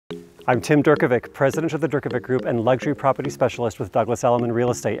I'm Tim Durkovic, president of the Durkovic Group and luxury property specialist with Douglas Elliman Real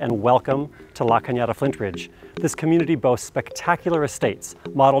Estate, and welcome to La Canada Flintridge. This community boasts spectacular estates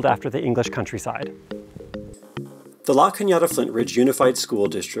modeled after the English countryside. The La Canada Flintridge Unified School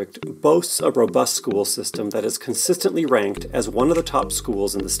District boasts a robust school system that is consistently ranked as one of the top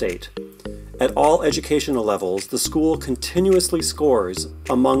schools in the state. At all educational levels, the school continuously scores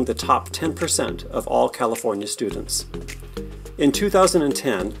among the top 10% of all California students. In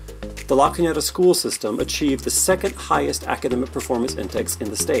 2010, the La Canada school system achieved the second highest academic performance index in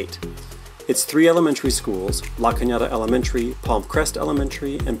the state. Its three elementary schools, La Canada Elementary, Palm Crest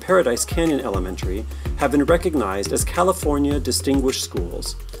Elementary, and Paradise Canyon Elementary, have been recognized as California Distinguished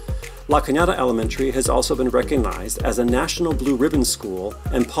Schools. La Canada Elementary has also been recognized as a National Blue Ribbon School,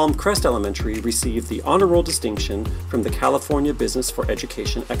 and Palm Crest Elementary received the Honor Roll distinction from the California Business for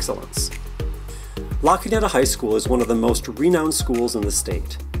Education Excellence. La Canada High School is one of the most renowned schools in the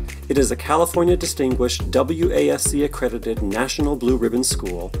state. It is a California Distinguished WASC accredited National Blue Ribbon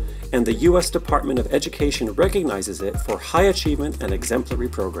School, and the U.S. Department of Education recognizes it for high achievement and exemplary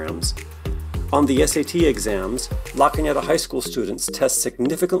programs. On the SAT exams, La Canada High School students test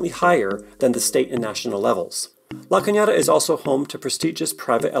significantly higher than the state and national levels. La Canada is also home to prestigious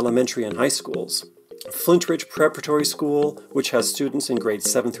private elementary and high schools. Flintridge Preparatory School, which has students in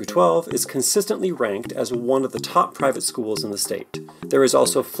grades 7 through 12, is consistently ranked as one of the top private schools in the state. There is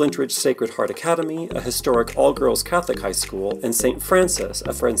also Flintridge Sacred Heart Academy, a historic all-girls Catholic high school, and St. Francis,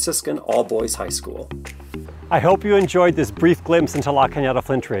 a Franciscan all-boys high school. I hope you enjoyed this brief glimpse into La Canada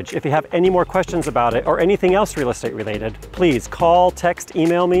Flintridge. If you have any more questions about it or anything else real estate related, please call, text,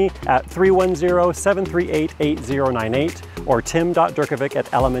 email me at 310-738-8098 or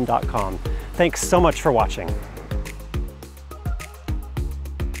tim.durkovic@elliman.com. Thanks so much for watching.